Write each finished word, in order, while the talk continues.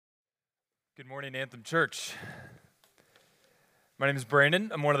Good morning, Anthem Church. My name is Brandon.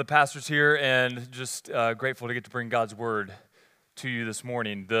 I'm one of the pastors here, and just grateful to get to bring God's word to you this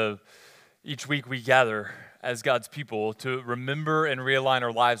morning. Each week we gather as God's people to remember and realign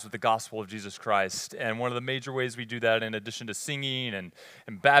our lives with the gospel of Jesus Christ. And one of the major ways we do that, in addition to singing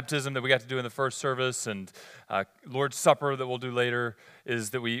and baptism that we got to do in the first service and Lord's Supper that we'll do later, is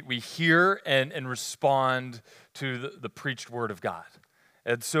that we hear and respond to the preached word of God.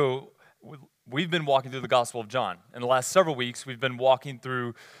 And so we've been walking through the Gospel of John. In the last several weeks, we've been walking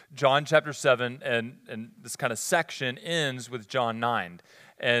through John chapter 7, and this kind of section ends with John 9.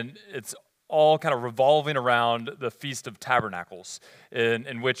 And it's all kind of revolving around the Feast of Tabernacles,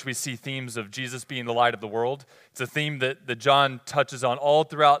 in which we see themes of Jesus being the light of the world. It's a theme that John touches on all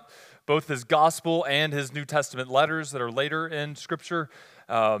throughout both his Gospel and his New Testament letters that are later in Scripture.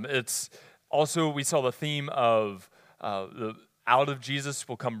 It's also, we saw the theme of out of Jesus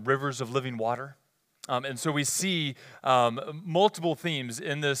will come rivers of living water. And so we see multiple themes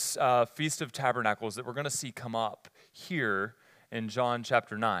in this Feast of Tabernacles that we're going to see come up here in John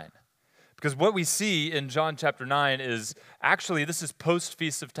chapter 9. Because what we see in John chapter 9 is actually, this is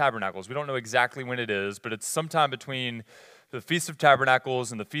post-Feast of Tabernacles. We don't know exactly when it is, but it's sometime between the Feast of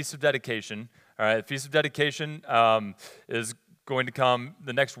Tabernacles and the Feast of Dedication. All right, the Feast of Dedication is going to come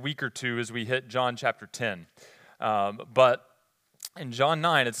the next week or two as we hit John chapter 10. But in John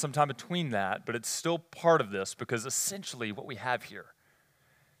 9, it's sometime between that, but it's still part of this because essentially what we have here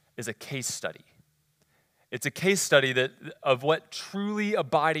is a case study. It's a case study of what truly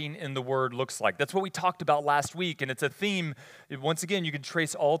abiding in the Word looks like. That's what we talked about last week, and it's a theme, once again, you can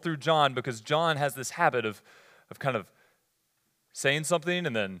trace all through John because John has this habit of kind of saying something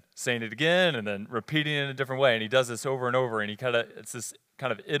and then saying it again and then repeating it in a different way, and he does this over and over, and it's this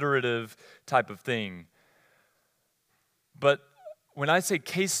kind of iterative type of thing. But when I say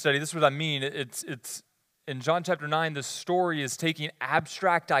case study, this is what I mean. It's in John chapter 9, the story is taking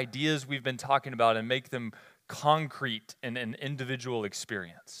abstract ideas we've been talking about and make them concrete in an individual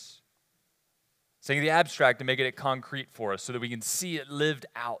experience. Taking the abstract and making it concrete for us so that we can see it lived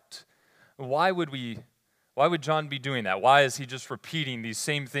out. Why would John be doing that? Why is he just repeating these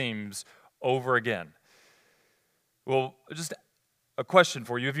same themes over again? Well, just a question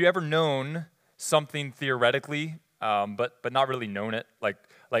for you. Have you ever known something theoretically but not really known it,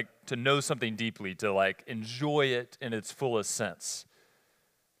 like to know something deeply, to like enjoy it in its fullest sense?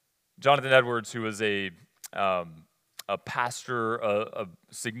 Jonathan Edwards, who was a pastor, a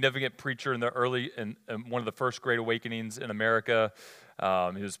significant preacher in one of the first Great Awakenings in America, he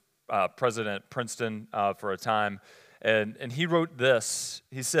was president at Princeton for a time, and he wrote this.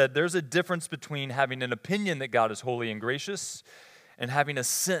 He said, "There's a difference between having an opinion that God is holy and gracious and having a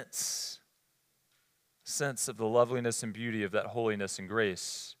sense of the loveliness and beauty of that holiness and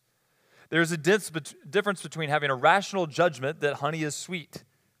grace. There's a difference between having a rational judgment that honey is sweet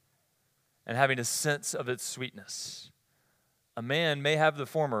and having a sense of its sweetness. A man may have the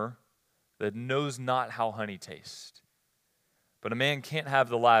former that knows not how honey tastes, but a man can't have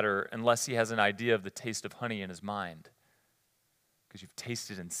the latter unless he has an idea of the taste of honey in his mind, because you've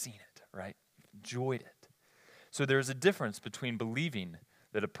tasted and seen it, right? You've enjoyed it. So there's a difference between believing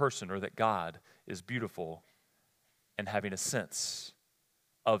that a person or that God is beautiful and having a sense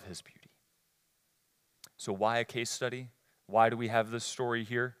of his beauty." So why a case study? Why do we have this story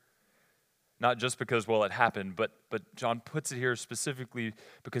here? Not just because, well, it happened, but John puts it here specifically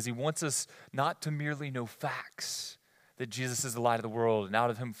because he wants us not to merely know facts, that Jesus is the light of the world and out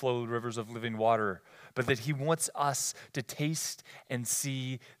of him flow rivers of living water, but that he wants us to taste and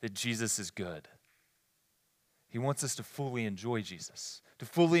see that Jesus is good. He wants us to fully enjoy Jesus, to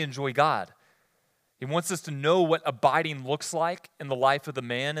fully enjoy God. He wants us to know what abiding looks like in the life of the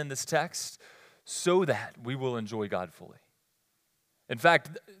man in this text so that we will enjoy God fully. In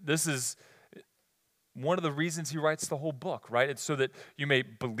fact, this is one of the reasons he writes the whole book, right? It's so that you may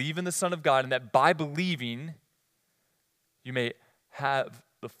believe in the Son of God and that by believing, you may have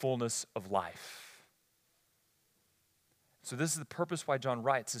the fullness of life. So this is the purpose why John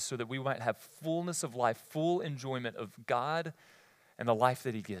writes, is so that we might have fullness of life, full enjoyment of God and the life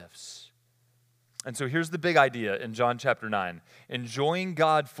that he gives. And so here's the big idea in John chapter 9. Enjoying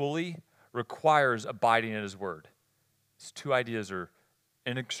God fully requires abiding in his word. These two ideas are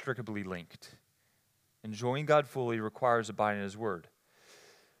inextricably linked. Enjoying God fully requires abiding in his word.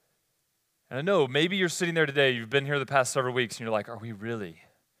 And I know maybe you're sitting there today, you've been here the past several weeks, and you're like, are we really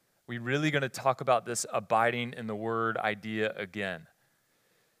going to talk about this abiding in the word idea again?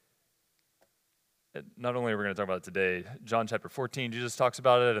 Not only are we going to talk about it today, John chapter 14, Jesus talks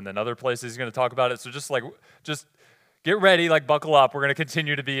about it, and then other places he's going to talk about it. So just Get ready, like buckle up. We're going to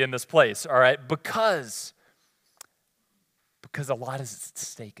continue to be in this place, all right? Because a lot is at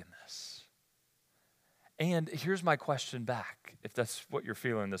stake in this. And here's my question back, if that's what you're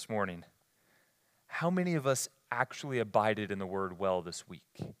feeling this morning. How many of us actually abided in the word well this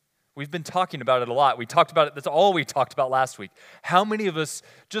week? We've been talking about it a lot. We talked about it. That's all we talked about last week. How many of us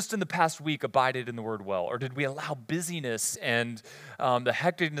just in the past week abided in the word well? Or did we allow busyness and the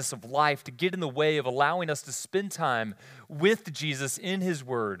hecticness of life to get in the way of allowing us to spend time with Jesus in his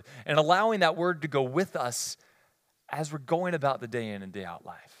word and allowing that word to go with us as we're going about the day in and day out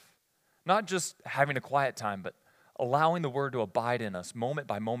life? Not just having a quiet time, but allowing the word to abide in us moment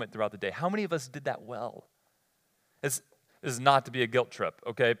by moment throughout the day. How many of us did that well? This is not to be a guilt trip,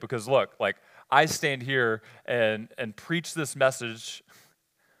 okay? Because look, like I stand here and preach this message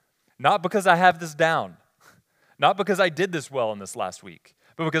not because I have this down, not because I did this well in this last week,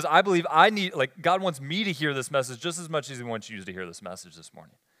 but because I believe God wants me to hear this message just as much as he wants you to hear this message this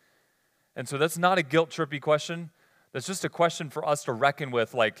morning. And so that's not a guilt trippy question. That's just a question for us to reckon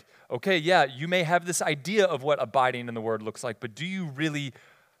with, like, okay, yeah, you may have this idea of what abiding in the word looks like, but do you really,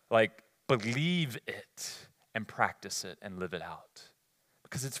 like, believe it and practice it and live it out?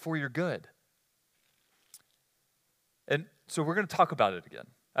 Because it's for your good. And so we're going to talk about it again.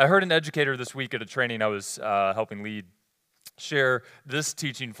 I heard an educator this week at a training I was helping lead share this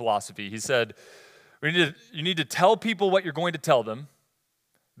teaching philosophy. He said, you need to tell people what you're going to tell them,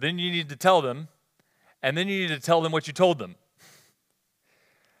 then you need to tell them, and then you need to tell them what you told them.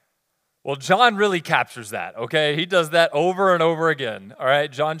 Well, John really captures that, okay? He does that over and over again, all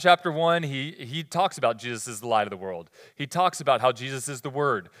right? John chapter 1, he talks about Jesus is the light of the world. He talks about how Jesus is the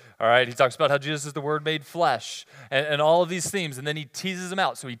Word, all right? He talks about how Jesus is the Word made flesh and all of these themes, and then he teases them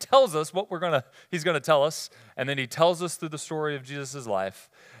out. So he tells us what he's going to tell us, and then he tells us through the story of Jesus' life,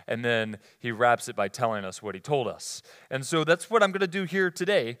 and then he wraps it by telling us what he told us. And so that's what I'm going to do here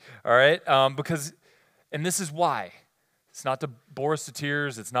today, all right? And this is why. It's not to bore us to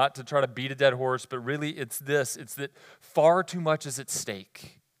tears. It's not to try to beat a dead horse, but really it's this. It's that far too much is at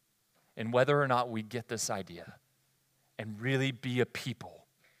stake in whether or not we get this idea and really be a people,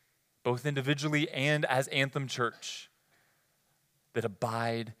 both individually and as Anthem Church, that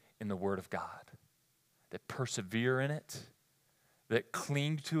abide in the Word of God, that persevere in it, that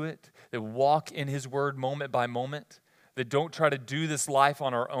cling to it, that walk in his Word moment by moment, that don't try to do this life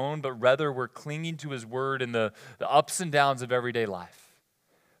on our own, but rather we're clinging to his word in the ups and downs of everyday life.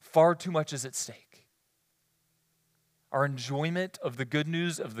 Far too much is at stake. Our enjoyment of the good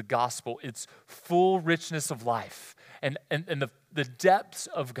news of the gospel, its full richness of life, and the depths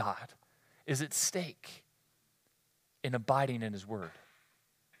of God is at stake in abiding in his word.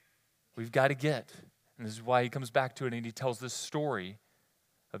 We've got to get, and this is why he comes back to it and he tells this story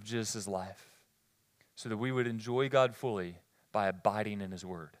of Jesus' life, so that we would enjoy God fully by abiding in his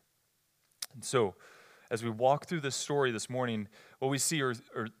word. And so, as we walk through this story this morning, what we see are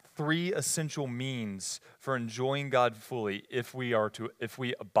three essential means for enjoying God fully if we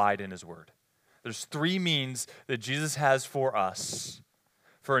abide in his word. There's three means that Jesus has for us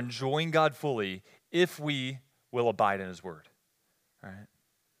for enjoying God fully if we will abide in his word. All right?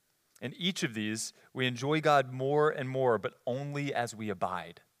 And each of these, we enjoy God more and more, but only as we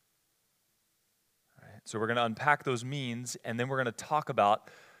abide. So we're going to unpack those means, and then we're going to talk about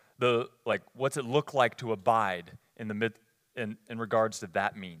what's it look like to abide in regards to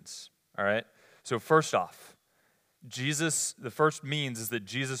that means. All right. So first off, the first means is that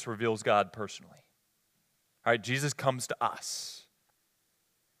Jesus reveals God personally. All right. Jesus comes to us,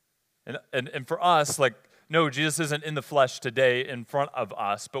 and for us, no, Jesus isn't in the flesh today in front of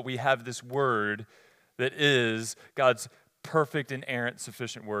us, but we have this word that is God's perfect, inerrant,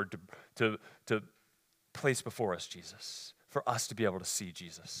 sufficient word to place before us Jesus, for us to be able to see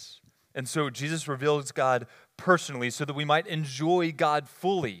Jesus. And so Jesus reveals God personally so that we might enjoy God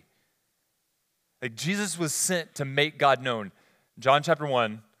fully. Like Jesus was sent to make God known. John chapter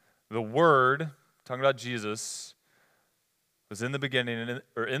 1, the Word, talking about Jesus, was in the beginning,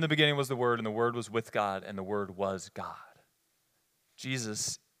 or in the beginning was the Word, and the Word was with God, and the Word was God.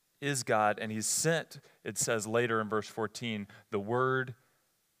 Jesus is God, and he's sent, it says later in verse 14, the Word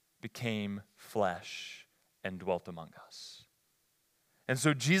became flesh and dwelt among us. And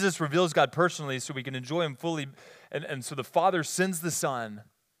so Jesus reveals God personally so we can enjoy him fully. And so the Father sends the Son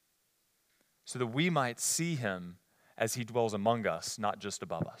so that we might see him as he dwells among us, not just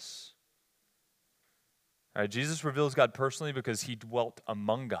above us. All right, Jesus reveals God personally because he dwelt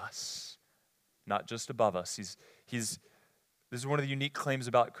among us, not just above us. This is one of the unique claims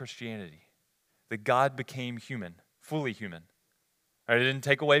about Christianity, that God became human, fully human. All right, it didn't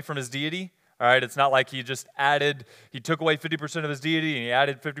take away from his deity. All right, it's not like he took away 50% of his deity and he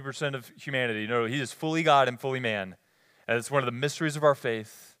added 50% of humanity. No, he is fully God and fully man. And it's one of the mysteries of our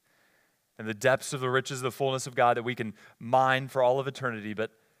faith and the depths of the riches of the fullness of God that we can mine for all of eternity. But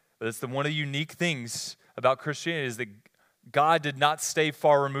it's one of the unique things about Christianity is that God did not stay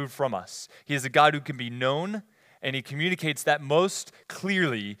far removed from us. He is a God who can be known, and he communicates that most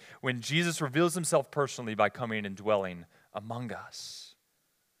clearly when Jesus reveals himself personally by coming and dwelling among us.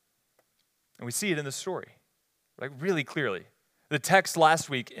 And we see it in the story, like really clearly. The text last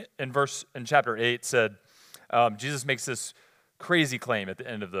week in chapter 8 said, Jesus makes this crazy claim at the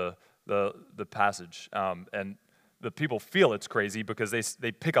end of the passage. And the people feel it's crazy because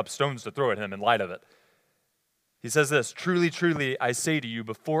they pick up stones to throw at him in light of it. He says this, "Truly, truly, I say to you,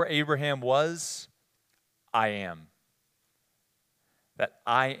 before Abraham was, I am." That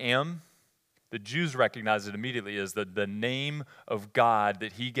I am, the Jews recognize it immediately as the name of God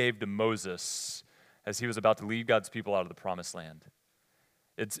that he gave to Moses as he was about to lead God's people out of the promised land.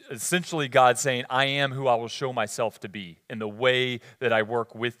 It's essentially God saying, I am who I will show myself to be in the way that I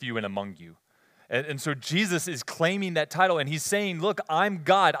work with you and among you. And so Jesus is claiming that title, and he's saying, look, I'm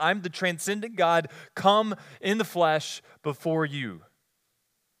God. I'm the transcendent God come in the flesh before you.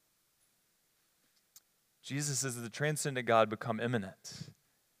 Jesus is the transcendent God become immanent.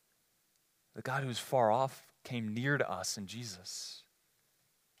 The God who's far off came near to us in Jesus.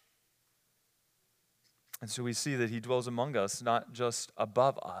 And so we see that he dwells among us, not just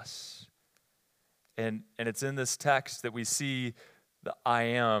above us. And it's in this text that we see the I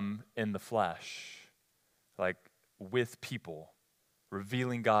am in the flesh, like with people,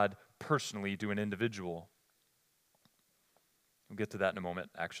 revealing God personally to an individual. We'll get to that in a moment,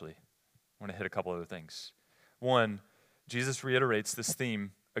 actually. I want to hit a couple other things. One, Jesus reiterates this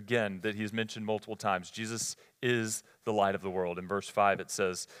theme again that he's mentioned multiple times. Jesus is the light of the world. In verse 5 it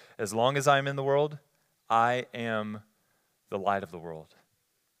says, as long as I am in the world, I am the light of the world.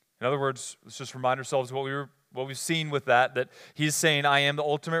 In other words, let's just remind ourselves what we've seen with that he's saying, I am the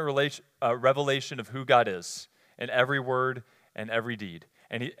ultimate revelation of who God is in every word and every deed.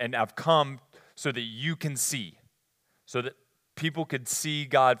 And I've come so that you can see, so that people could see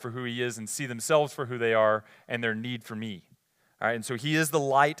God for who he is and see themselves for who they are and their need for me. All right, and so he is the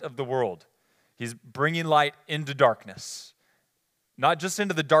light of the world. He's bringing light into darkness. Not just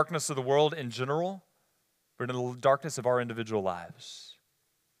into the darkness of the world in general, but into the darkness of our individual lives.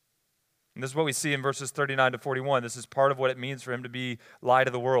 And this is what we see in verses 39 to 41. This is part of what it means for him to be light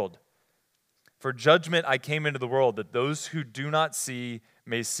of the world. For judgment I came into the world, that those who do not see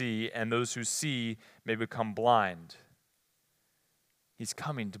may see, and those who see may become blind. He's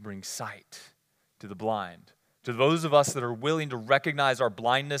coming to bring sight to the blind. To those of us that are willing to recognize our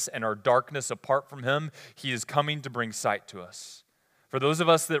blindness and our darkness apart from him, he is coming to bring sight to us. For those of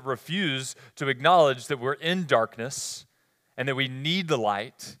us that refuse to acknowledge that we're in darkness and that we need the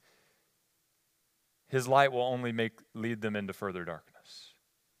light, his light will only lead them into further darkness.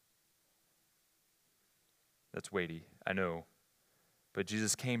 That's weighty, I know. But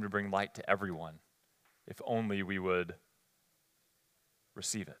Jesus came to bring light to everyone, if only we would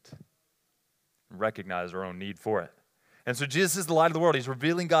receive it. Recognize our own need for it. And so Jesus is the light of the world. He's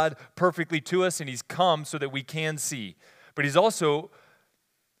revealing God perfectly to us, and he's come so that we can see. But he's also,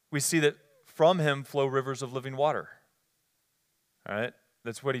 we see that from him flow rivers of living water. All right?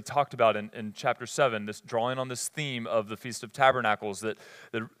 That's what he talked about in chapter 7, this drawing on this theme of the Feast of Tabernacles, that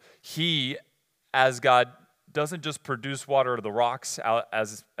he, as God, doesn't just produce water out of the rocks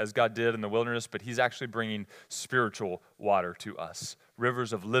as God did in the wilderness, but he's actually bringing spiritual water to us,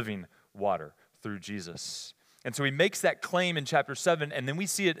 rivers of living water through Jesus. And so he makes that claim in chapter 7, and then we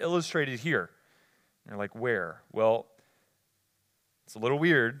see it illustrated here. And you're like, where? Well, it's a little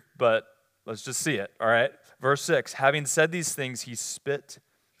weird, but let's just see it, all right? Verse 6, having said these things, he spit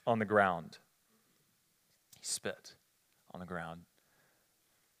on the ground. He spit on the ground.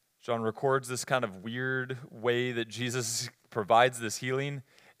 John records this kind of weird way that Jesus provides this healing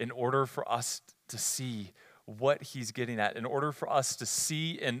in order for us to see what he's getting at, in order for us to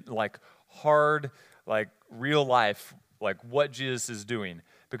see in like hard, like real life, like what Jesus is doing.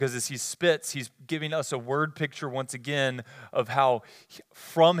 Because as he spits, he's giving us a word picture once again of how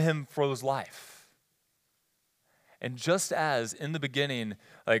from him flows life. And just as in the beginning,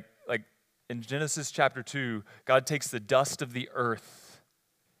 like in Genesis chapter 2, God takes the dust of the earth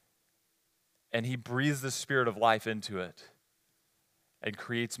and he breathes the spirit of life into it and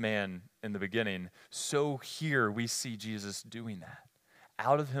creates man in the beginning, so here we see Jesus doing that.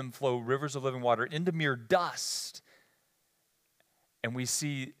 Out of him flow rivers of living water into mere dust. And we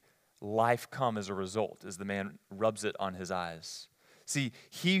see life come as a result as the man rubs it on his eyes. See,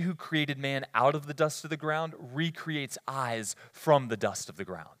 he who created man out of the dust of the ground recreates eyes from the dust of the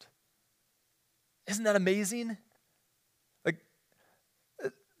ground. Isn't that amazing? Like,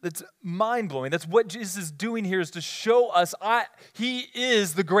 that's mind-blowing. That's what Jesus is doing here, is to show us he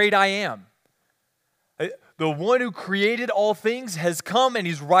is the great I am. The one who created all things has come, and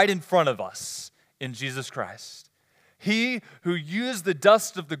he's right in front of us in Jesus Christ. He who used the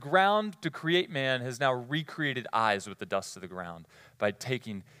dust of the ground to create man has now recreated eyes with the dust of the ground by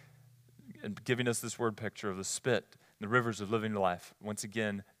taking and giving us this word picture of the spit, the rivers of living life. Once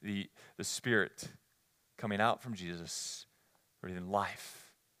again, the Spirit coming out from Jesus, breathing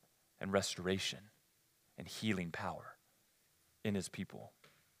life and restoration and healing power in his people.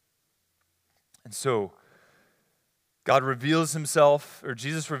 And so, God reveals himself, or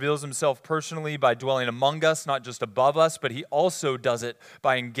Jesus reveals himself personally by dwelling among us, not just above us, but he also does it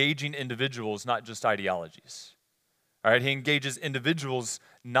by engaging individuals, not just ideologies. All right, he engages individuals,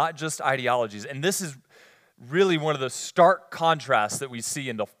 not just ideologies. And this is really one of the stark contrasts that we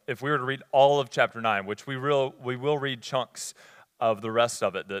see if we were to read all of chapter 9, which we will read chunks of the rest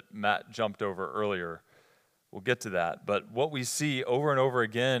of it that Matt jumped over earlier. We'll get to that. But what we see over and over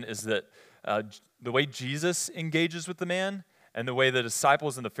again is that the way Jesus engages with the man and the way the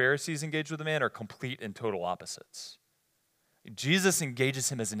disciples and the Pharisees engage with the man are complete and total opposites. Jesus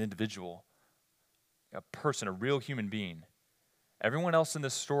engages him as an individual, a person, a real human being. Everyone else in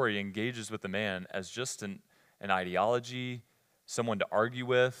this story engages with the man as just an ideology, someone to argue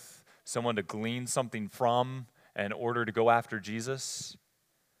with, someone to glean something from in order to go after Jesus.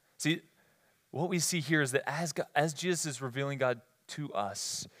 See, what we see here is that as Jesus is revealing God to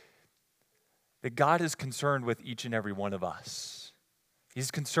us, that God is concerned with each and every one of us.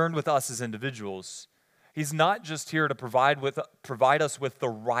 He's concerned with us as individuals. He's not just here to provide us with the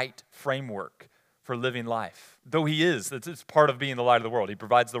right framework for living life, though he is. It's part of being the light of the world. He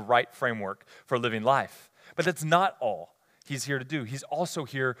provides the right framework for living life. But that's not all he's here to do. He's also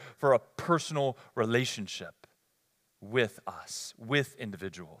here for a personal relationship with us, with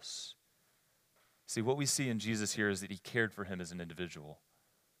individuals. See, what we see in Jesus here is that he cared for him as an individual.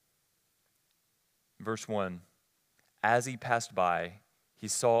 Verse 1, as he passed by, he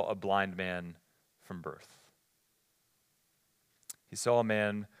saw a blind man from birth. He saw a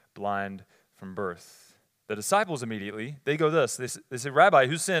man blind from birth. The disciples immediately, they go this. They say, Rabbi,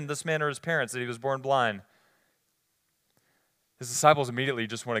 who sinned, this man or his parents, that he was born blind? His disciples immediately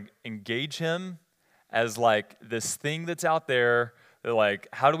just want to engage him as like this thing that's out there. They're like,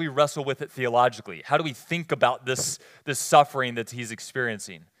 how do we wrestle with it theologically? How do we think about this suffering that he's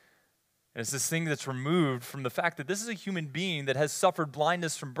experiencing? And it's this thing that's removed from the fact that this is a human being that has suffered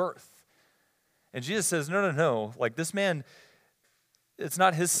blindness from birth. And Jesus says, no. Like this man, it's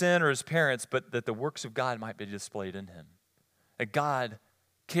not his sin or his parents, but that the works of God might be displayed in him. That God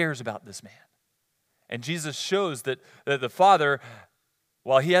cares about this man. And Jesus shows that the Father,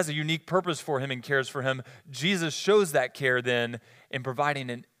 while he has a unique purpose for him and cares for him, Jesus shows that care then in providing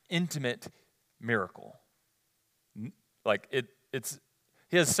an intimate miracle. Like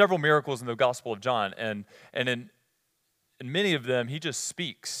he has several miracles in the Gospel of John, and in many of them, he just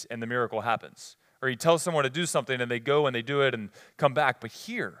speaks and the miracle happens. Or he tells someone to do something and they go and they do it and come back. But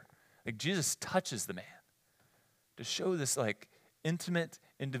here, like Jesus touches the man to show this like intimate,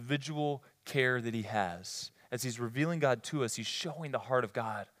 individual care that he has. As he's revealing God to us, he's showing the heart of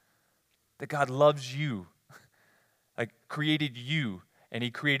God, that God loves you, like created you, and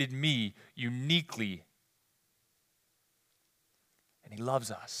he created me uniquely. And he loves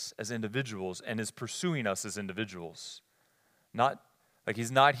us as individuals and is pursuing us as individuals. Not like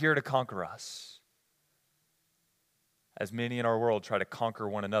he's not here to conquer us, as many in our world try to conquer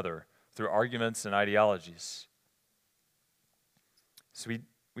one another through arguments and ideologies. So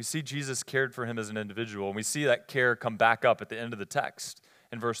we see Jesus cared for him as an individual, and we see that care come back up at the end of the text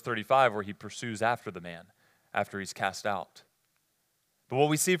in verse 35 where he pursues after the man after he's cast out. But what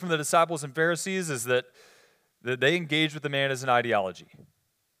we see from the disciples and Pharisees is that they engage with the man as an ideology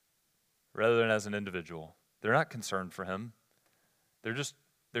rather than as an individual. They're not concerned for him.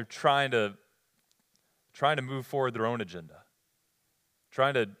 They're trying to move forward their own agenda,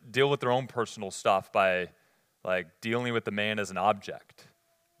 trying to deal with their own personal stuff by like dealing with the man as an object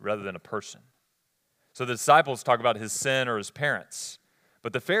rather than a person. So the disciples talk about his sin or his parents,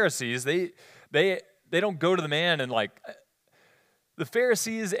 but the Pharisees, they don't go to the man and like the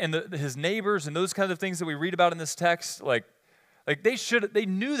Pharisees and his neighbors and those kinds of things that we read about in this text, like they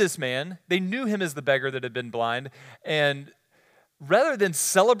knew this man, they knew him as the beggar that had been blind, and rather than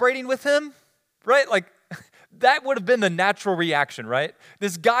celebrating with him, right, like that would have been the natural reaction, right?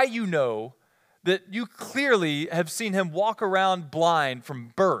 This guy you know that you clearly have seen him walk around blind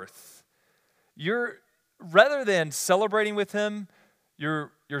from birth. Rather than celebrating with him,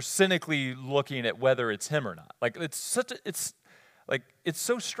 you're cynically looking at whether it's him or not. Like it's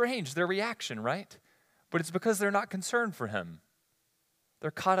so strange, their reaction, right? But it's because they're not concerned for him.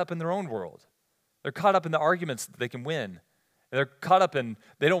 They're caught up in their own world. They're caught up in the arguments that they can win. They're caught up in,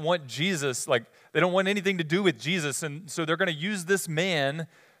 they don't want Jesus, they don't want anything to do with Jesus, and so they're going to use this man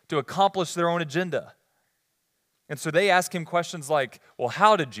to accomplish their own agenda. And so they ask him questions like, well,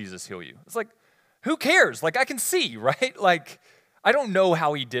 how did Jesus heal you? It's like, who cares? I can see, right? I don't know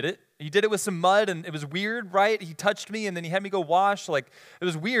how he did it. He did it with some mud, and it was weird, right? He touched me, and then he had me go wash. It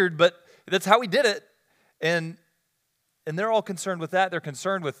was weird, but that's how he did it. And they're all concerned with that. They're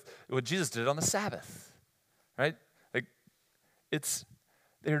concerned with what Jesus did on the Sabbath, right?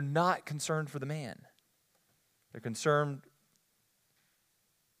 They're not concerned for the man. They're concerned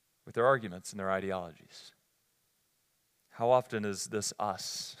with their arguments and their ideologies. How often is this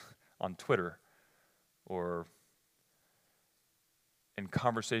us on Twitter or in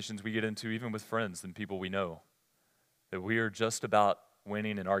conversations we get into even with friends and people we know, that we are just about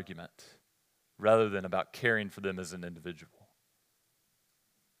winning an argument rather than about caring for them as an individual?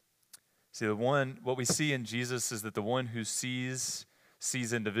 See, what we see in Jesus is that the one who sees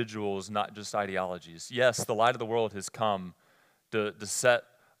individuals, not just ideologies. Yes, the light of the world has come to set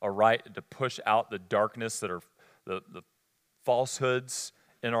to push out the darkness that are the falsehoods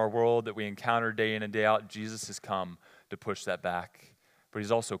in our world that we encounter day in and day out. Jesus has come to push that back, but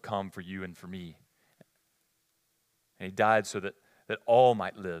he's also come for you and for me. And he died so that all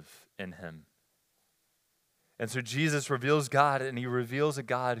might live in him. And so Jesus reveals God, and he reveals a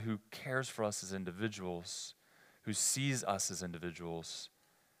God who cares for us as individuals, who sees us as individuals.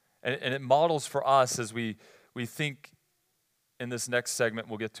 And it models for us as we think in this next segment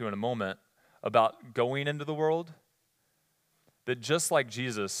we'll get to in a moment about going into the world, that just like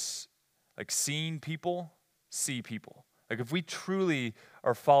Jesus, seeing people, see people. If we truly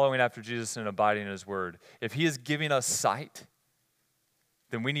are following after Jesus and abiding in his word, if he is giving us sight,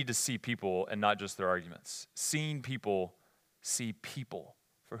 then we need to see people and not just their arguments. Seeing people, see people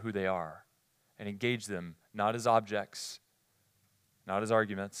for who they are and engage them not as objects, not as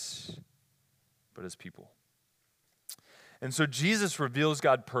arguments, but as people. And so Jesus reveals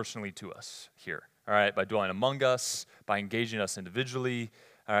God personally to us here, all right, by dwelling among us, by engaging us individually,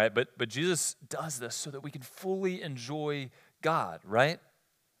 all right, but Jesus does this so that we can fully enjoy God, right?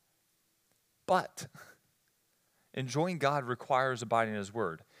 But enjoying God requires abiding in his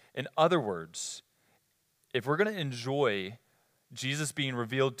word. In other words, if we're going to enjoy Jesus being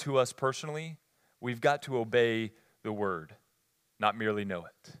revealed to us personally, we've got to obey the word, not merely know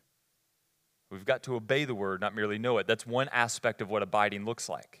it. We've got to obey the word, not merely know it. That's one aspect of what abiding looks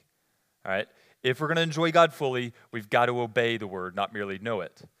like. All right? If we're going to enjoy God fully, we've got to obey the word, not merely know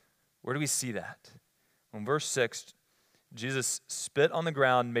it. Where do we see that? In verse 6, Jesus spit on the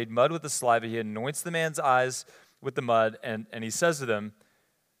ground, made mud with the saliva. He anoints the man's eyes with the mud, and he says to them,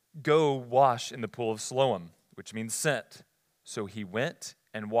 go wash in the pool of Siloam, which means sent. So he went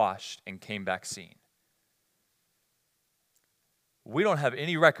and washed and came back seeing. We don't have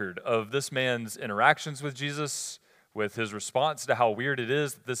any record of this man's interactions with Jesus, with his response to how weird it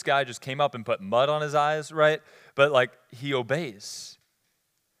is that this guy just came up and put mud on his eyes, right? But he obeys.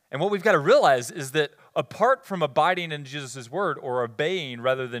 And what we've got to realize is that apart from abiding in Jesus' word or obeying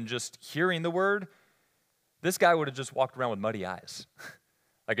rather than just hearing the word, this guy would have just walked around with muddy eyes.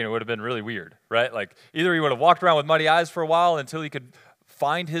 And it would have been really weird, right? Either he would have walked around with muddy eyes for a while until he could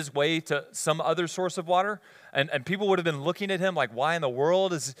find his way to some other source of water, and people would have been looking at him why in the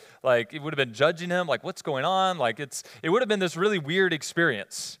world is, it would have been judging him, what's going on? It would have been this really weird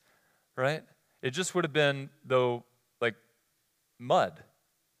experience, right? It just would have been, though, mud.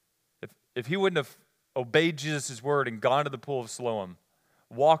 If he wouldn't have obeyed Jesus' word and gone to the pool of Siloam,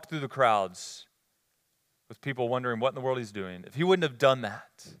 walked through the crowds, with people wondering what in the world he's doing. If he wouldn't have done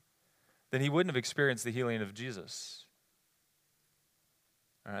that, then he wouldn't have experienced the healing of Jesus.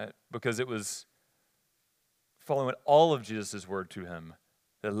 All right? Because it was following all of Jesus' word to him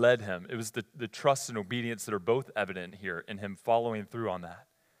that led him. It was the trust and obedience that are both evident here in him following through on that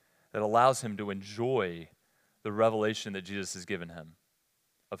allows him to enjoy the revelation that Jesus has given him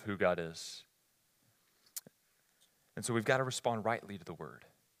of who God is. And so we've got to respond rightly to the word.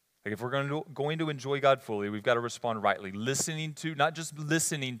 If we're going to enjoy God fully, we've got to respond rightly, not just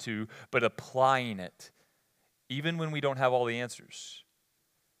listening to, but applying it, even when we don't have all the answers.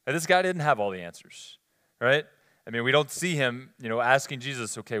 And this guy didn't have all the answers, right? We don't see him, asking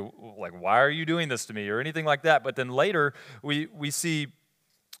Jesus, okay, why are you doing this to me, or anything like that. But then later, we see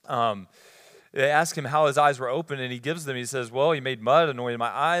they ask him how his eyes were open, and he gives them, he says, well, he made mud, anointed my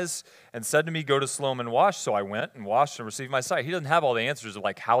eyes, and said to me, go to Siloam and wash. So I went and washed and received my sight. He doesn't have all the answers of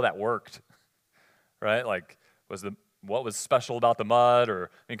like how that worked, right? Like, what was special about the mud?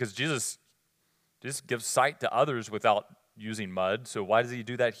 Because Jesus gives sight to others without using mud, so why does he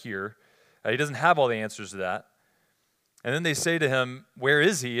do that here? He doesn't have all the answers to that. And then they say to him, where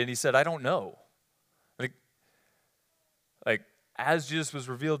is he? And he said, I don't know. Like as Jesus was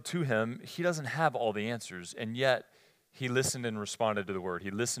revealed to him, he doesn't have all the answers, and yet he listened and responded to the word.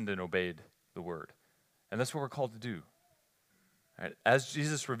 He listened and obeyed the word. And that's what we're called to do. Right? As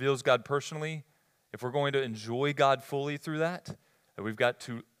Jesus reveals God personally, if we're going to enjoy God fully through that, we've got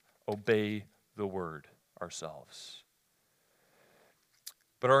to obey the word ourselves.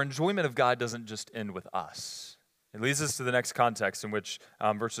 But our enjoyment of God doesn't just end with us. It leads us to the next context in which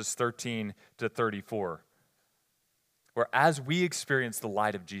verses 13 to 34, where as we experience the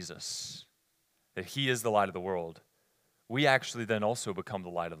light of Jesus, that he is the light of the world, we actually then also become the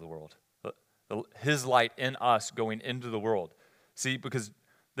light of the world. His light in us going into the world. See, because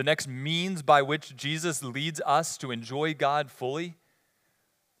the next means by which Jesus leads us to enjoy God fully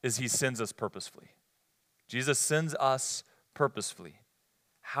is he sends us purposefully. Jesus sends us purposefully.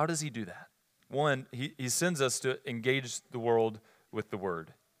 How does he do that? One, he sends us to engage the world with the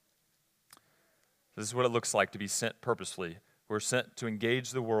word. This is what it looks like to be sent purposefully. We're sent to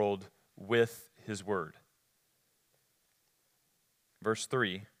engage the world with his word. Verse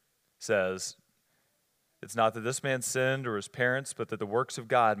 3 says, it's not that this man sinned or his parents, but that the works of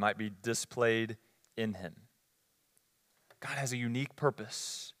God might be displayed in him. God has a unique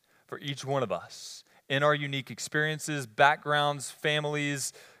purpose for each one of us in our unique experiences, backgrounds,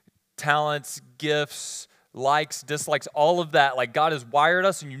 families, talents, gifts, likes, dislikes, all of that. Like God has wired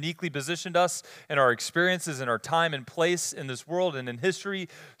us and uniquely positioned us in our experiences, in our time and place in this world and in history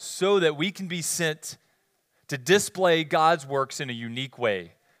so that we can be sent to display God's works in a unique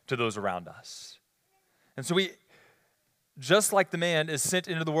way to those around us. And so we, just like the man is sent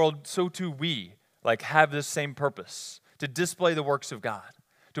into the world, so too we have this same purpose, to display the works of God,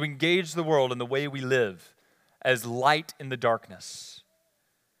 to engage the world in the way we live as light in the darkness.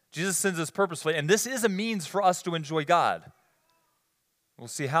 Jesus sends us purposefully, and this is a means for us to enjoy God. We'll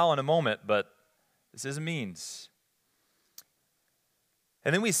see how in a moment, but this is a means.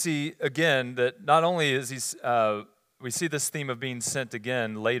 And then we see again that not only is we see this theme of being sent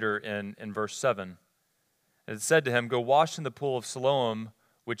again later in verse 7. It said to him, go wash in the pool of Siloam,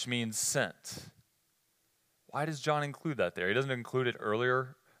 which means sent. Why does John include that there? He doesn't include it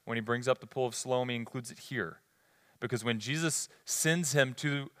earlier when he brings up the pool of Siloam. He includes it here. Because when Jesus sends him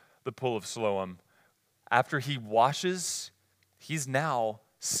to the pool of Siloam, after he washes, he's now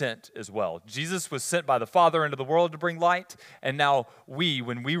sent as well. Jesus was sent by the Father into the world to bring light, and now we,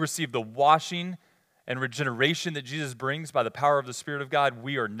 when we receive the washing and regeneration that Jesus brings by the power of the Spirit of God,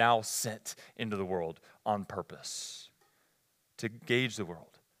 we are now sent into the world on purpose to gauge the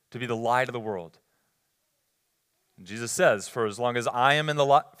world, to be the light of the world. And Jesus says, for as long as I am in the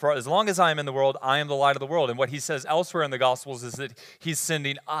world, I am the light of the world. And what he says elsewhere in the Gospels is that he's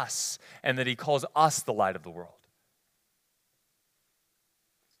sending us and that he calls us the light of the world.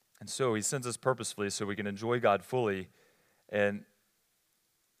 And so he sends us purposefully so we can enjoy God fully. And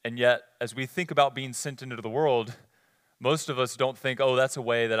yet, as we think about being sent into the world, most of us don't think, oh, that's a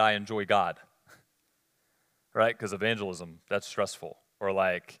way that I enjoy God. Right? Because evangelism, that's stressful.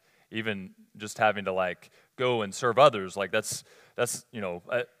 Or even just having to go and serve others, that's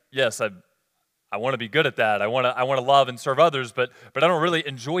yes, I want to be good at that. I want to love and serve others, but I don't really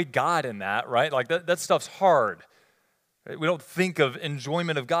enjoy God in that, right? That stuff's hard. Right? We don't think of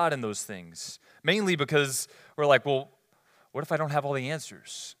enjoyment of God in those things, mainly because we're well, what if I don't have all the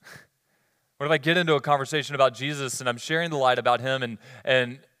answers? What if I get into a conversation about Jesus and I'm sharing the light about him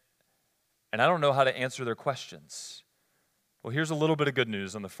and I don't know how to answer their questions? Well, here's a little bit of good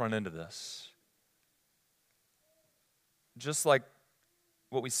news on the front end of this. Just like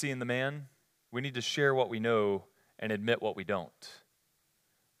what we see in the man, we need to share what we know and admit what we don't.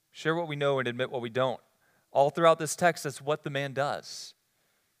 Share what we know and admit what we don't. All throughout this text, that's what the man does.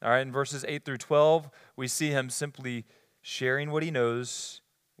 All right, in verses 8 through 12, we see him simply sharing what he knows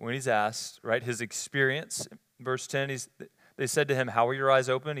when he's asked, right? His experience. In verse 10, they said to him, how were your eyes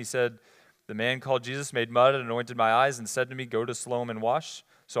open? He said, the man called Jesus made mud and anointed my eyes and said to me, go to Siloam and wash.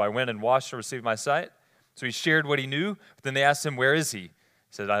 So I went and washed and received my sight. So he shared what he knew, but then they asked him, where is he? He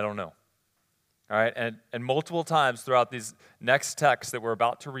said, I don't know. All right, and multiple times throughout these next texts that we're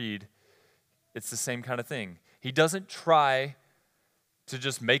about to read, it's the same kind of thing. He doesn't try to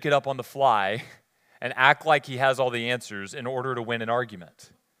just make it up on the fly and act like he has all the answers in order to win an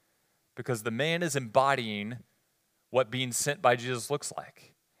argument. because the man is embodying what being sent by Jesus looks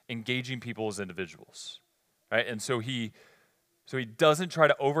like, engaging people as individuals, right? And so he doesn't try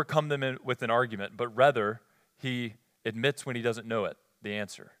to overcome them with an argument, but rather he admits when he doesn't know it, the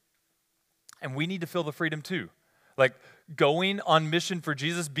answer. And we need to feel the freedom too. Like going on mission for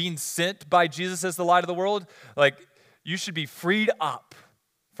Jesus, being sent by Jesus as the light of the world, like you should be freed up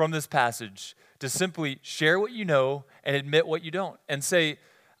from this passage to simply share what you know and admit what you don't. And say,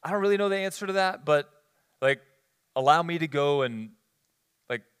 I don't really know the answer to that, but like allow me to go and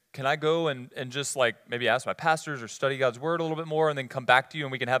like, can I go and just like maybe ask my pastors or study God's word a little bit more and then come back to you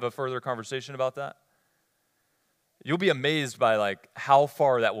and we can have a further conversation about that? You'll be amazed by like how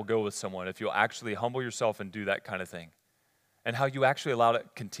far that will go with someone if you'll actually humble yourself and do that kind of thing. And how you actually allow to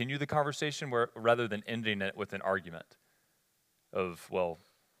continue the conversation rather than ending it with an argument of, well,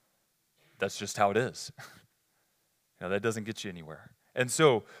 that's just how it is. That doesn't get you anywhere. And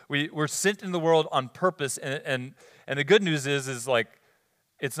so we're sent in the world on purpose, and the good news is like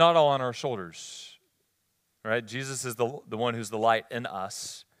it's not all on our shoulders, right? Jesus is the one who's the light in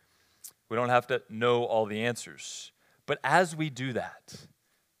us. We don't have to know all the answers. But as we do that,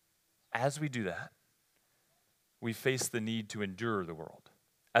 we face the need to endure the world.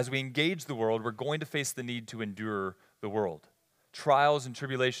 As we engage the world, we're going to face the need to endure the world. Trials and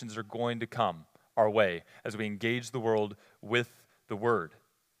tribulations are going to come our way as we engage the world with the word.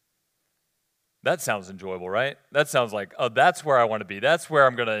 That sounds enjoyable, right? That sounds like, oh, that's where I want to be. That's where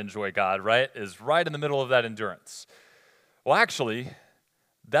I'm going to enjoy God, right? Is right in the middle of that endurance. Well, actually,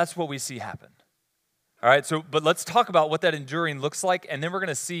 that's what we see happen. All right, but let's talk about what that enduring looks like, and then we're going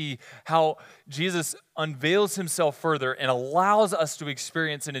to see how Jesus unveils himself further and allows us to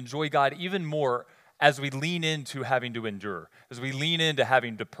experience and enjoy God even more as we lean into having to endure, as we lean into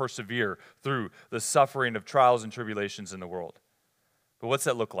having to persevere through the suffering of trials and tribulations in the world. But what's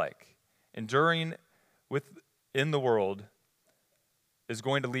that look like? Enduring in the world is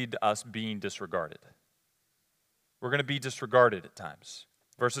going to lead to us being disregarded. We're going to be disregarded at times.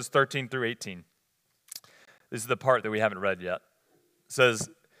 Verses 13 through 18. This is the part that we haven't read yet. It says,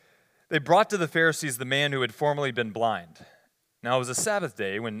 they brought to the Pharisees the man who had formerly been blind. Now it was a Sabbath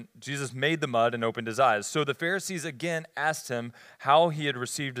day when Jesus made the mud and opened his eyes. So the Pharisees again asked him how he had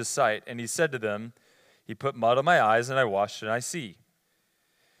received his sight. And he said to them, he put mud on my eyes and I washed and I see.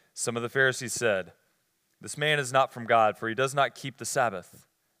 Some of the Pharisees said, this man is not from God, for he does not keep the Sabbath.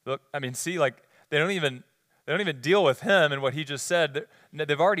 Look, see, like they don't even deal with him and what he just said.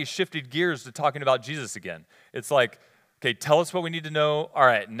 They've already shifted gears to talking about Jesus again. It's like, okay, tell us what we need to know. All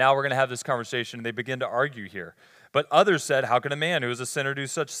right, now we're going to have this conversation. And they begin to argue here. But others said, how can a man who is a sinner do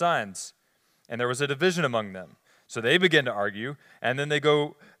such signs? And there was a division among them. So they begin to argue. And then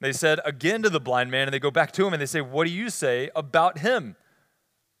they said again to the blind man, and they go back to him and they say, what do you say about him?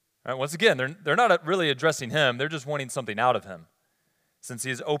 All right, once again, they're not really addressing him. They're just wanting something out of him. Since he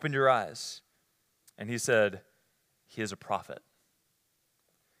has opened your eyes. And he said, he is a prophet.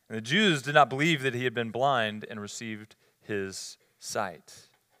 And the Jews did not believe that he had been blind and received his sight.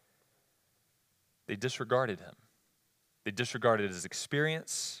 They disregarded him. They disregarded his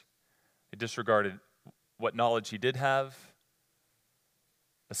experience. They disregarded what knowledge he did have.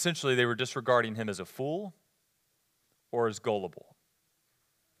 Essentially, they were disregarding him as a fool or as gullible.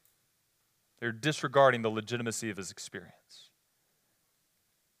 They're disregarding the legitimacy of his experience.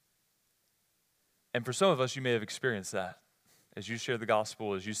 And for some of us, you may have experienced that. As you share the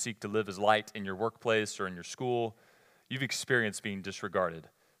gospel, as you seek to live as light in your workplace or in your school, you've experienced being disregarded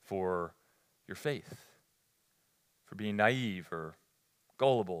for your faith, for being naive or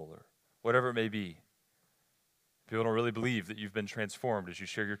gullible or whatever it may be. People don't really believe that you've been transformed as you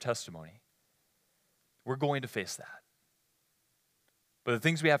share your testimony. We're going to face that. But the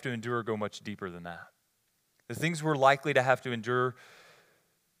things we have to endure go much deeper than that. The things we're likely to have to endure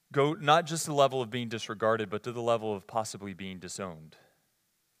go not just to the level of being disregarded, but to the level of possibly being disowned.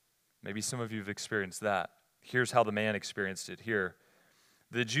 Maybe some of you have experienced that. Here's how the man experienced it here.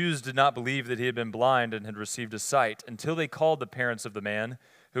 The Jews did not believe that he had been blind and had received his sight until they called the parents of the man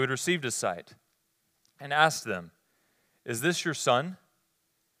who had received his sight and asked them, is this your son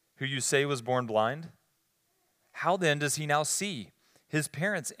who you say was born blind? How then does he now see? His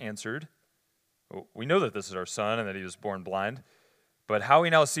parents answered, we know that this is our son and that he was born blind, but how he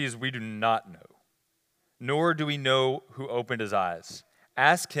now sees we do not know, nor do we know who opened his eyes.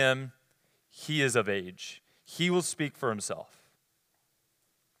 Ask him, he is of age. He will speak for himself.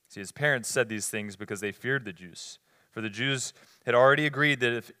 See, his parents said these things because they feared the Jews. For the Jews had already agreed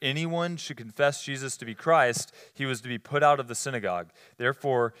that if anyone should confess Jesus to be Christ, he was to be put out of the synagogue.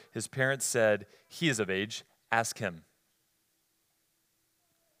 Therefore, his parents said, he is of age, ask him.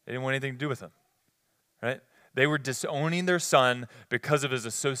 They didn't want anything to do with him, right? They were disowning their son because of his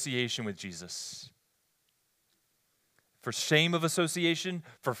association with Jesus. For shame of association,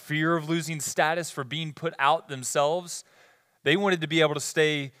 for fear of losing status, for being put out themselves, they wanted to be able to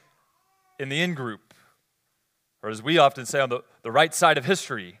stay in the in-group, or as we often say, on the right side of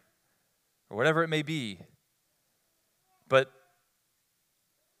history, or whatever it may be. But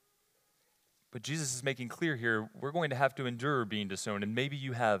Jesus is making clear here, we're going to have to endure being disowned, and maybe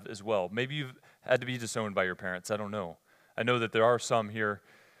you have as well. Maybe you've had to be disowned by your parents. I don't know. I know that there are some here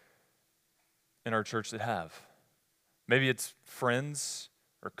in our church that have. Maybe it's friends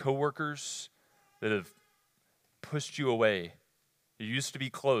or coworkers that have pushed you away. You used to be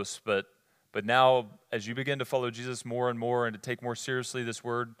close, but now as you begin to follow Jesus more and more and to take more seriously this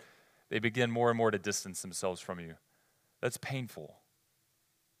word, they begin more and more to distance themselves from you. That's painful.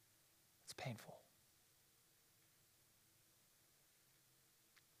 It's painful.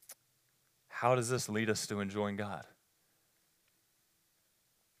 How does this lead us to enjoying God?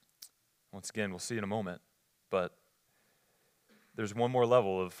 Once again, we'll see in a moment, but there's one more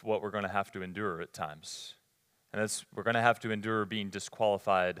level of what we're going to have to endure at times. And that's we're going to have to endure being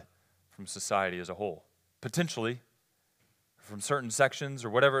disqualified from society as a whole. Potentially, from certain sections or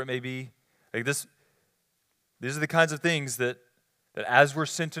whatever it may be. Like this, these are the kinds of things that as we're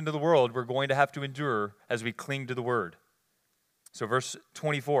sent into the world, we're going to have to endure as we cling to the word. So verse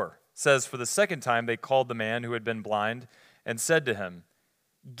 24 says, "For the second time they called the man who had been blind and said to him,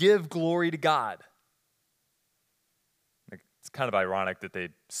 'Give glory to God.'" It's kind of ironic that they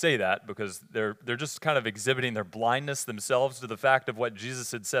say that because they're just kind of exhibiting their blindness themselves to the fact of what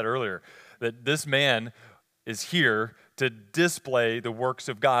Jesus had said earlier, that this man is here to display the works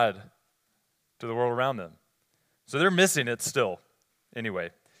of God to the world around them. So they're missing it still.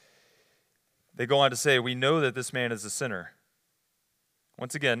 Anyway, they go on to say, "We know that this man is a sinner."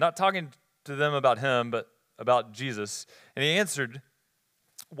 Once again, not talking to them about him, but about Jesus. And he answered,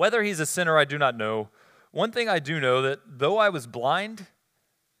 "Whether he's a sinner, I do not know. One thing I do know, that though I was blind,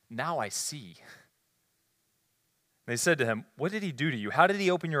 now I see." They said to him, "What did he do to you? How did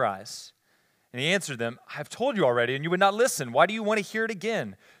he open your eyes?" And he answered them, "I have told you already, and you would not listen. Why do you want to hear it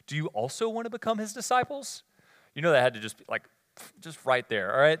again? Do you also want to become his disciples?" You know, that had to just be like, just right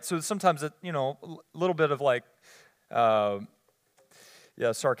there, all right? So sometimes, a little bit of like,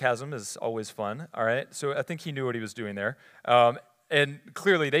 sarcasm is always fun, all right? So I think he knew what he was doing there. And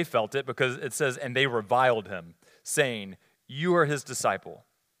clearly they felt it because it says, "And they reviled him, saying, 'You are his disciple,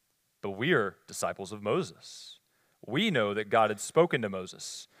 but we are disciples of Moses. We know that God had spoken to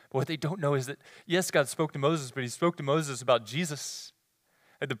Moses.'" But what they don't know is that, yes, God spoke to Moses, but he spoke to Moses about Jesus.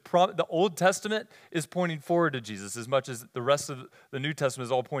 And the Old Testament is pointing forward to Jesus as much as the rest of the New Testament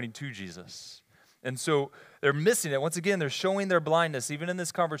is all pointing to Jesus. And so they're missing it. Once again, they're showing their blindness, even in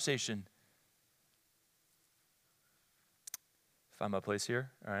this conversation. Find my place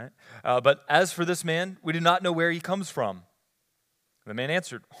here, all right? "But as for this man, we do not know where he comes from." The man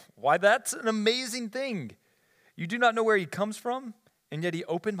answered, "Why, that's an amazing thing. You do not know where he comes from, and yet he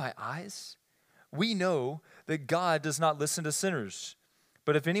opened my eyes? We know that God does not listen to sinners,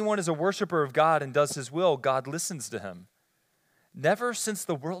 but if anyone is a worshiper of God and does his will, God listens to him. Never since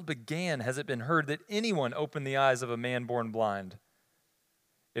the world began has it been heard that anyone opened the eyes of a man born blind.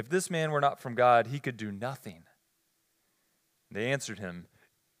 If this man were not from God, he could do nothing." They answered him,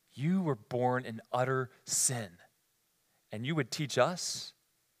 "You were born in utter sin, and you would teach us?"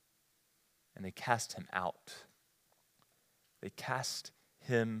 And they cast him out. They cast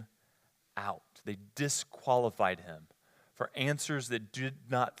him out. They disqualified him for answers that did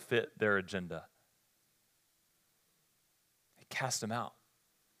not fit their agenda. They cast him out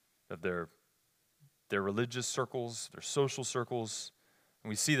of their religious circles, their social circles. And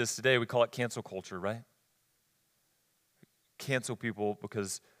we see this today. We call it cancel culture, right? Cancel people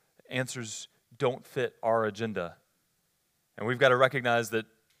because answers don't fit our agenda. And we've got to recognize that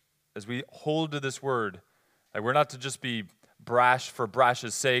as we hold to this word, like we're not to just be brash for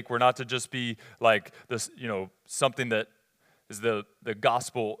brash's sake. We're not to just be like this, something that is the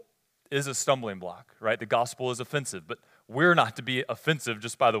gospel is a stumbling block, right? The gospel is offensive, but we're not to be offensive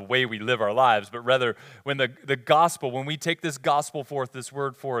just by the way we live our lives, but rather when the gospel, when we take this gospel forth, this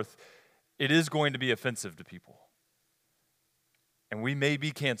word forth, it is going to be offensive to people. And we may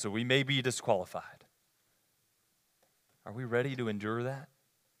be canceled. We may be disqualified. Are we ready to endure that?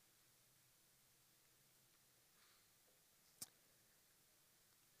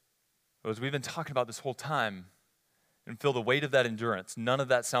 Well, as we've been talking about this whole time and feel the weight of that endurance, none of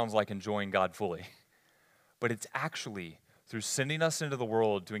that sounds like enjoying God fully. But it's actually through sending us into the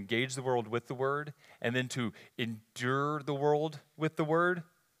world to engage the world with the word and then to endure the world with the word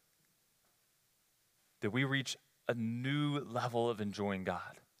that we reach a new level of enjoying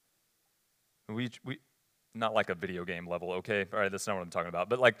God. We not like a video game level, okay? All right, that's not what I'm talking about.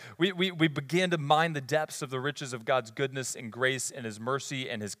 But like we begin to mine the depths of the riches of God's goodness and grace and his mercy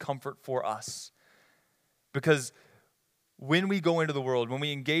and his comfort for us. Because when we go into the world, when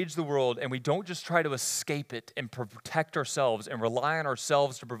we engage the world and we don't just try to escape it and protect ourselves and rely on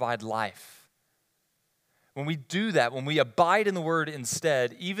ourselves to provide life, when we do that, when we abide in the word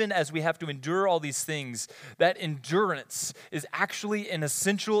instead, even as we have to endure all these things, that endurance is actually an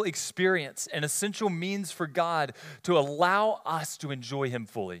essential experience, an essential means for God to allow us to enjoy him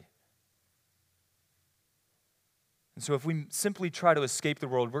fully. And so if we simply try to escape the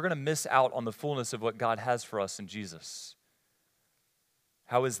world, we're going to miss out on the fullness of what God has for us in Jesus.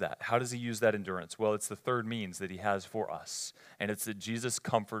 How is that? How does he use that endurance? Well, it's the third means that he has for us, and it's that Jesus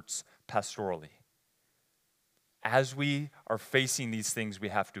comforts pastorally. As we are facing these things we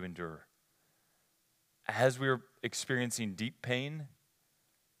have to endure, as we're experiencing deep pain,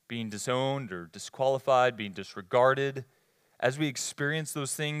 being disowned or disqualified, being disregarded, as we experience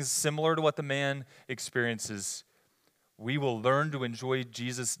those things similar to what the man experiences, we will learn to enjoy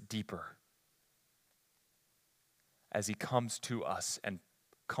Jesus deeper as he comes to us and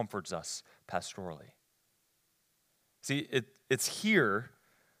comforts us pastorally. See, it's here,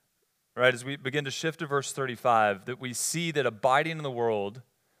 right, as we begin to shift to verse 35, that we see that abiding in the world,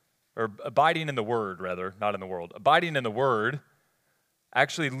 or abiding in the word, rather, not in the world, abiding in the word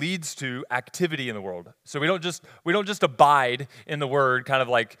actually leads to activity in the world. So we don't just abide in the word, kind of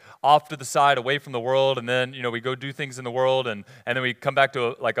like off to the side, away from the world, and then we go do things in the world, and then we come back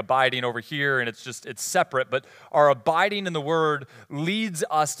to like abiding over here, and it's separate. But our abiding in the word leads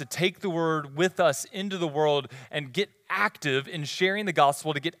us to take the word with us into the world and get active in sharing the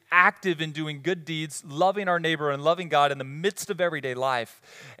gospel, to get active in doing good deeds, loving our neighbor and loving God in the midst of everyday life.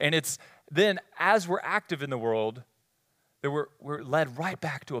 And it's then as we're active in the world that we're led right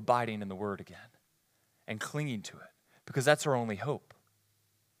back to abiding in the word again and clinging to it, because that's our only hope.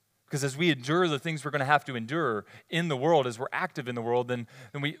 Because as we endure the things we're going to have to endure in the world, as we're active in the world, then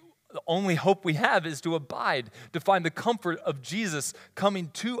the only hope we have is to abide, to find the comfort of Jesus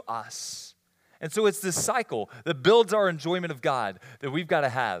coming to us. And so it's this cycle that builds our enjoyment of God that we've got to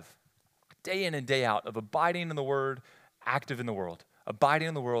have day in and day out, of abiding in the word, active in the world. Abiding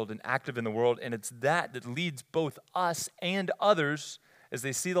in the world and active in the world, and it's that leads both us and others, as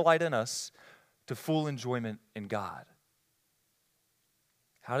they see the light in us, to full enjoyment in God.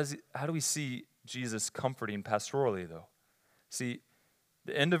 How do we see Jesus comforting pastorally, though? See,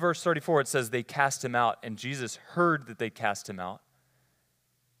 the end of verse 34, it says they cast him out, and Jesus heard that they cast him out,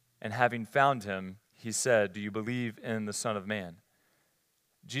 and having found him, he said, "Do you believe in the Son of Man?"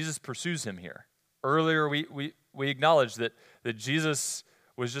 Jesus pursues him here. Earlier, we acknowledged that Jesus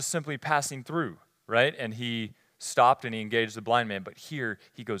was just simply passing through, right? And he stopped and he engaged the blind man. But here,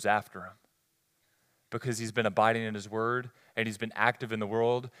 he goes after him because he's been abiding in his word and he's been active in the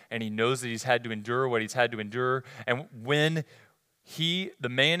world and he knows that he's had to endure what he's had to endure. And when the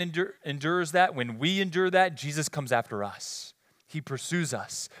man endures that, when we endure that, Jesus comes after us. He pursues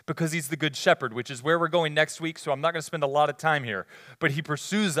us because he's the good shepherd, which is where we're going next week, so I'm not going to spend a lot of time here. But he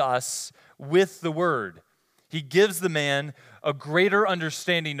pursues us with the word. He gives the man a greater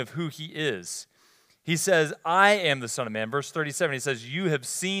understanding of who he is. He says, "I am the Son of Man." Verse 37, he says, "You have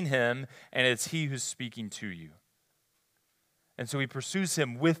seen him, and it's he who's speaking to you." And so he pursues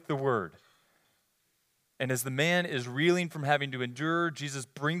him with the word. And as the man is reeling from having to endure, Jesus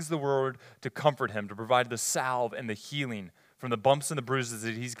brings the word to comfort him, to provide the salve and the healing from the bumps and the bruises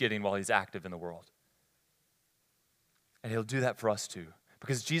that he's getting while he's active in the world. And he'll do that for us too,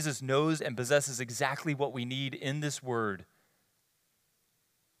 because Jesus knows and possesses exactly what we need in this word.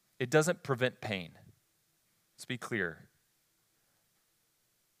 It doesn't prevent pain. Let's be clear.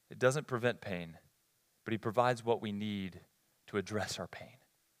 It doesn't prevent pain, but he provides what we need to address our pain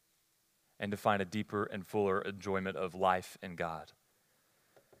and to find a deeper and fuller enjoyment of life in God.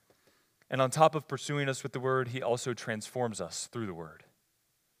 And on top of pursuing us with the word, he also transforms us through the word.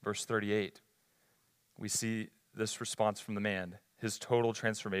 Verse 38, we see this response from the man, his total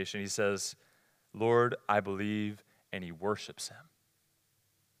transformation. He says, "Lord, I believe," and he worships him.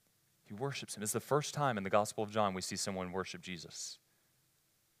 He worships him. It's the first time in the Gospel of John we see someone worship Jesus.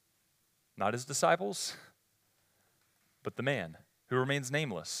 Not his disciples, but the man who remains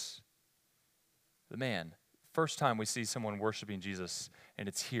nameless. The man. First time we see someone worshiping Jesus, and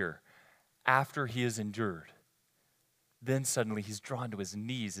it's here. After he has endured, then suddenly he's drawn to his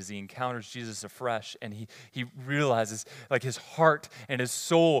knees as he encounters Jesus afresh, and he realizes like his heart and his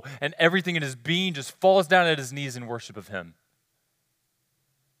soul and everything in his being just falls down at his knees in worship of him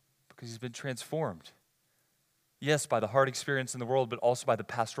because he's been transformed. Yes, by the hard experience in the world, but also by the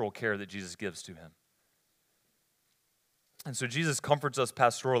pastoral care that Jesus gives to him. And so Jesus comforts us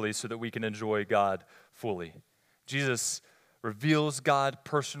pastorally so that we can enjoy God fully. Jesus reveals God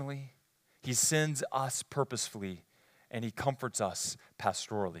personally. He sends us purposefully, and he comforts us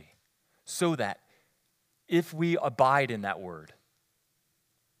pastorally so that if we abide in that word,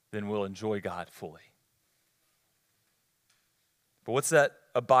 then we'll enjoy God fully. But what's that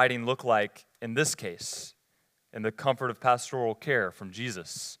abiding look like in this case, in the comfort of pastoral care from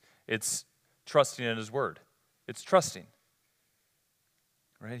Jesus? It's trusting in his word. It's trusting.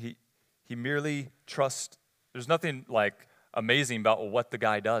 Right? He merely trusts. There's nothing like amazing about what the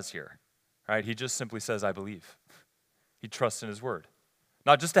guy does here. Right? He just simply says, I believe. He trusts in his word.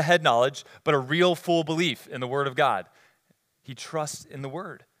 Not just a head knowledge, but a real full belief in the word of God. He trusts in the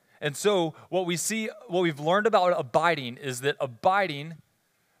word. And so what we've learned about abiding is that abiding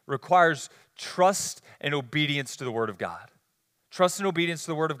requires trust and obedience to the word of God. Trust and obedience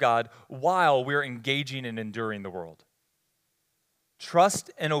to the word of God while we're engaging and enduring the world. Trust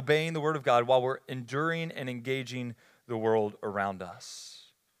and obeying the word of God while we're enduring and engaging the world around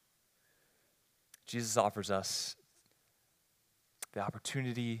us. Jesus offers us the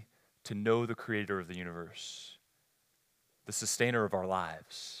opportunity to know the creator of the universe, the sustainer of our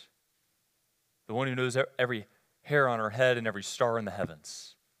lives, the one who knows every hair on our head and every star in the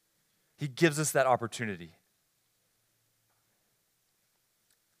heavens. He gives us that opportunity.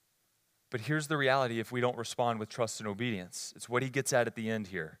 But here's the reality if we don't respond with trust and obedience. It's what he gets at the end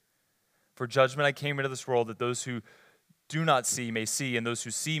here. For judgment I came into this world that those who do not see may see, and those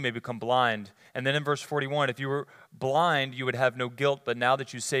who see may become blind. And then in verse 41, if you were blind, you would have no guilt, but now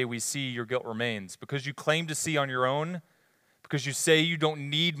that you say we see, your guilt remains. Because you claim to see on your own, because you say you don't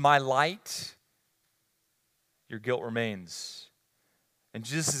need my light, your guilt remains. And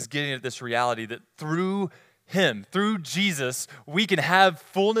Jesus is getting at this reality that through him, through Jesus, we can have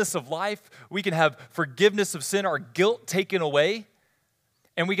fullness of life, we can have forgiveness of sin, our guilt taken away,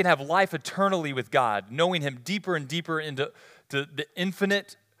 and we can have life eternally with God, knowing him deeper and deeper into the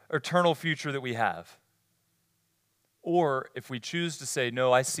infinite, eternal future that we have. Or if we choose to say,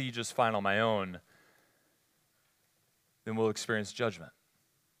 no, I see just fine on my own, then we'll experience judgment.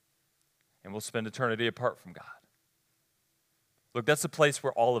 And we'll spend eternity apart from God. Look, that's the place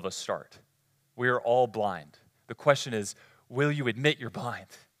where all of us start. We are all blind. The question is, will you admit you're blind?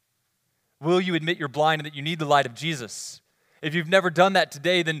 Will you admit you're blind and that you need the light of Jesus? If you've never done that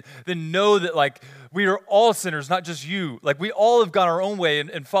today, then know that we are all sinners, not just you. We all have gone our own way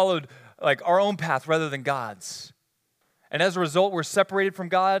and followed our own path rather than God's. And as a result, we're separated from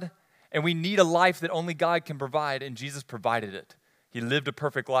God, and we need a life that only God can provide, and Jesus provided it. He lived a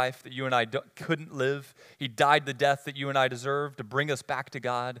perfect life that you and I couldn't live. He died the death that you and I deserve to bring us back to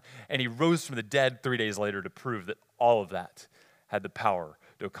God. And he rose from the dead 3 days later to prove that all of that had the power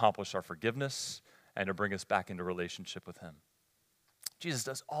to accomplish our forgiveness and to bring us back into relationship with him. Jesus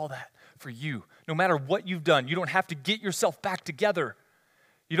does all that for you. No matter what you've done, you don't have to get yourself back together.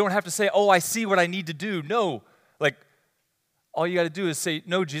 You don't have to say, oh, I see what I need to do. No, all you got to do is say,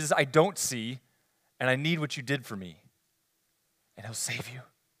 no, Jesus, I don't see, and I need what you did for me. And he'll save you.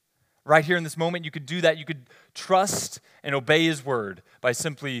 Right here in this moment, you could do that. You could trust and obey his word by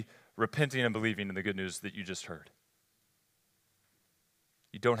simply repenting and believing in the good news that you just heard.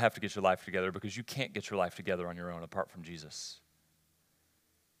 You don't have to get your life together because you can't get your life together on your own apart from Jesus.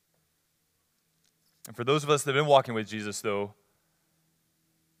 And for those of us that have been walking with Jesus, though,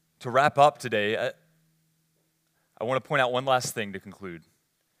 to wrap up today, I want to point out one last thing to conclude.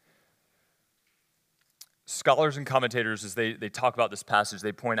 Scholars and commentators, as they talk about this passage,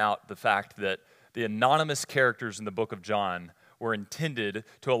 they point out the fact that the anonymous characters in the book of John were intended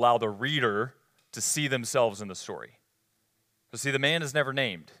to allow the reader to see themselves in the story. So see, the man is never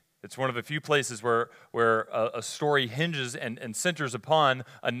named. It's one of the few places where a story hinges and centers upon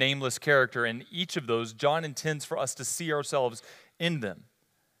a nameless character. And each of those, John intends for us to see ourselves in them.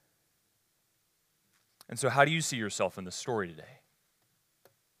 And so how do you see yourself in the story today?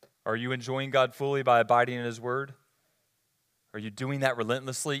 Are you enjoying God fully by abiding in his word? Are you doing that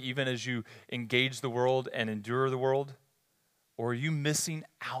relentlessly even as you engage the world and endure the world? Or are you missing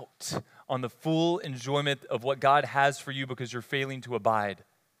out on the full enjoyment of what God has for you because you're failing to abide?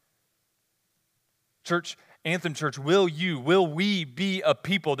 Church, Anthem Church, will we be a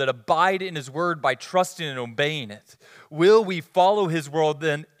people that abide in his word by trusting and obeying it? Will we follow his word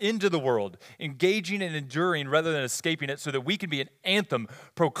then into the world, engaging and enduring rather than escaping it so that we can be an anthem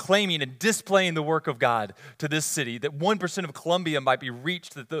proclaiming and displaying the work of God to this city, that 1% of Columbia might be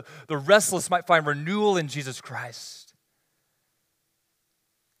reached, that the restless might find renewal in Jesus Christ?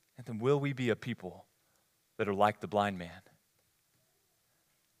 And then will we be a people that are like the blind man,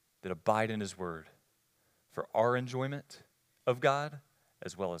 that abide in his word for our enjoyment of God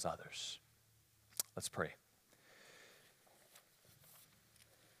as well as others. Let's pray.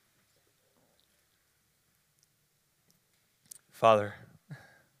 Father,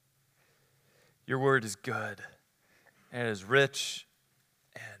 your word is good and it is rich,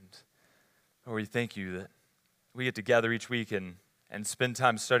 and Lord, we thank you that we get to gather each week and spend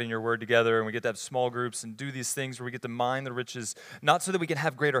time studying your word together, and we get to have small groups and do these things where we get to mine the riches, not so that we can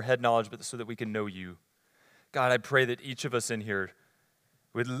have greater head knowledge, but so that we can know you. God, I pray that each of us in here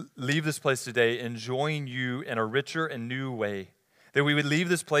would leave this place today enjoying you in a richer and new way, that we would leave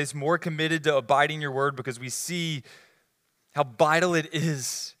this place more committed to abiding your word because we see how vital it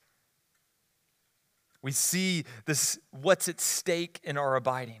is. We see this, what's at stake in our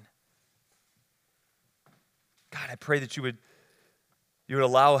abiding. God, I pray that you would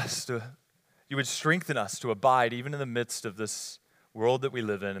allow us to, you would strengthen us to abide even in the midst of this world that we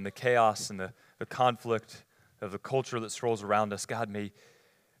live in and the chaos and the conflict of the culture that strolls around us. God, may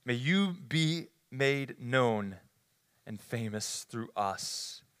you be made known and famous through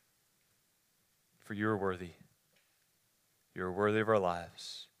us, for you are worthy. You are worthy of our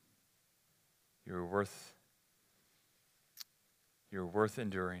lives. You're worth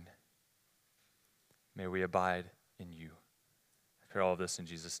enduring. May we abide in you. I pray all of this in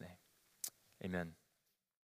Jesus' name. Amen.